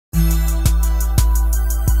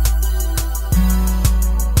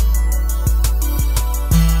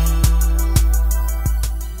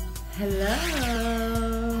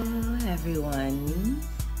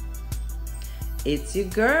It's your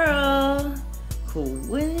girl,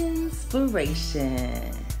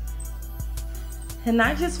 Conversationz. And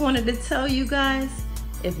I just wanted to tell you guys,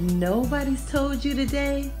 if nobody's told you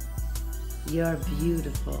today, you're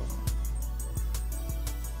beautiful.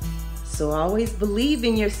 So always believe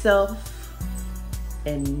in yourself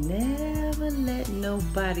and never let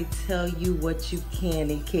nobody tell you what you can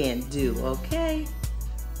and can't do, okay?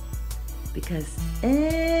 Because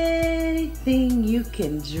anything you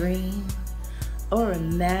can dream or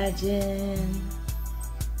imagine,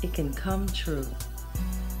 it can come true.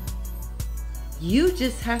 You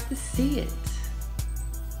just have to see it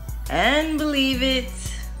and believe it,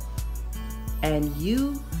 and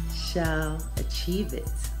you shall achieve it.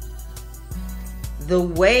 The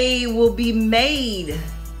way will be made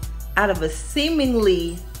out of a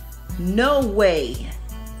seemingly no way,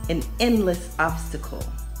 an endless obstacle.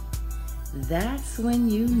 That's when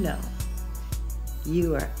you know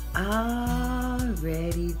you are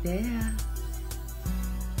already there.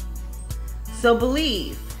 So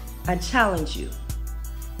believe, I challenge you.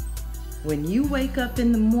 When you wake up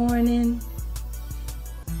in the morning,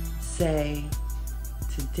 say,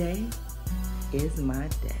 today is my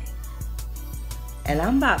day. And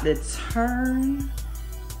I'm about to turn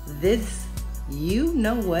this you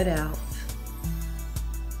know what out.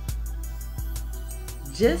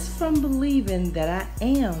 Just from believing that I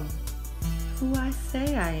am who I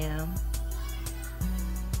say I am,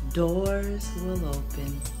 doors will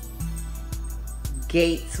open,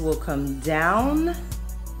 gates will come down,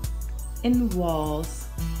 and walls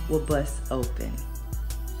will bust open.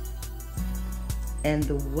 And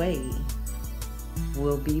the way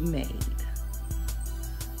will be made.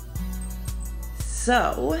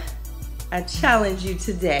 So, I challenge you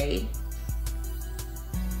today,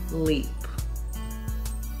 leap.